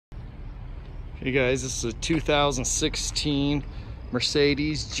Hey guys, this is a 2016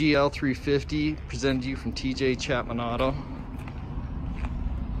 Mercedes GL 350 presented to you from TJ Chapman Auto.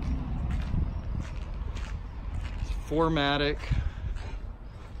 4MATIC,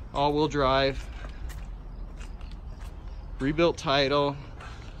 all-wheel drive, rebuilt title.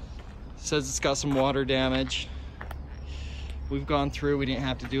 Says it's got some water damage. We've gone through, we didn't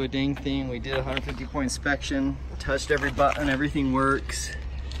have to do a dang thing. We did a 150-point inspection, touched every button, everything works.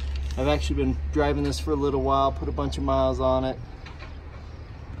 I've actually been driving this for a little while, put a bunch of miles on it.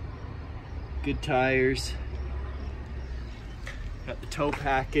 Good tires. Got the tow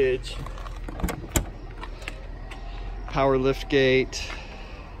package. Power lift gate.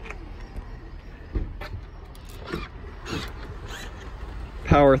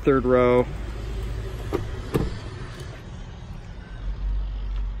 Power third row.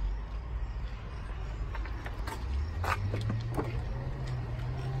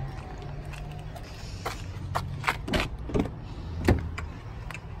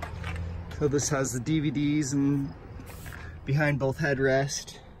 So this has the DVDs and behind both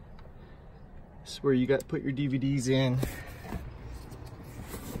headrests. This is where you got to put your DVDs in.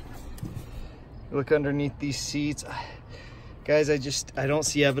 Look underneath these seats. Guys, I don't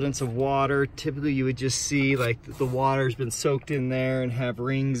see evidence of water. Typically you would just see like the water's been soaked in there and have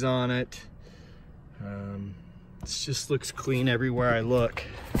rings on it. It just looks clean everywhere I look.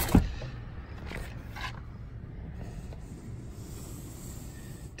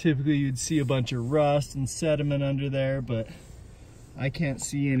 Typically you'd see a bunch of rust and sediment under there, but I can't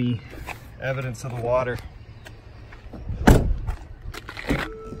see any evidence of the water.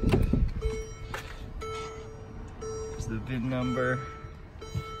 There's the VIN number.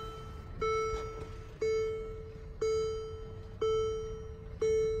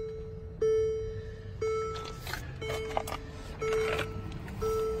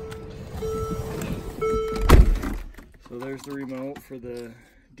 So there's the remote for the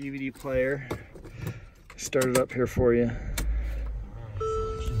DVD player. Start it up here for you.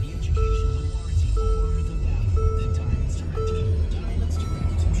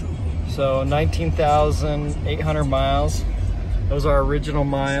 So 19,800 miles. Those are original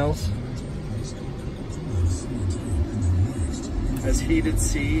miles. Has heated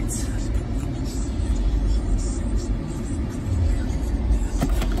seats.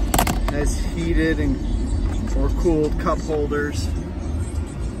 Has heated or cooled cup holders.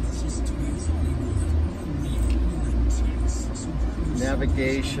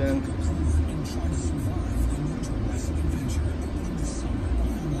 Navigation.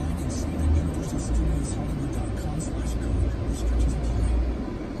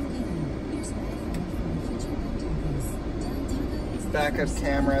 Backup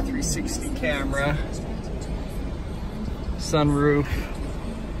camera, 360 camera. Sunroof.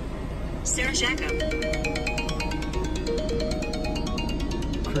 Sarah Jacob.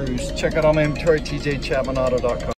 Cruise. Check out all my inventory, tjchapmanauto.com.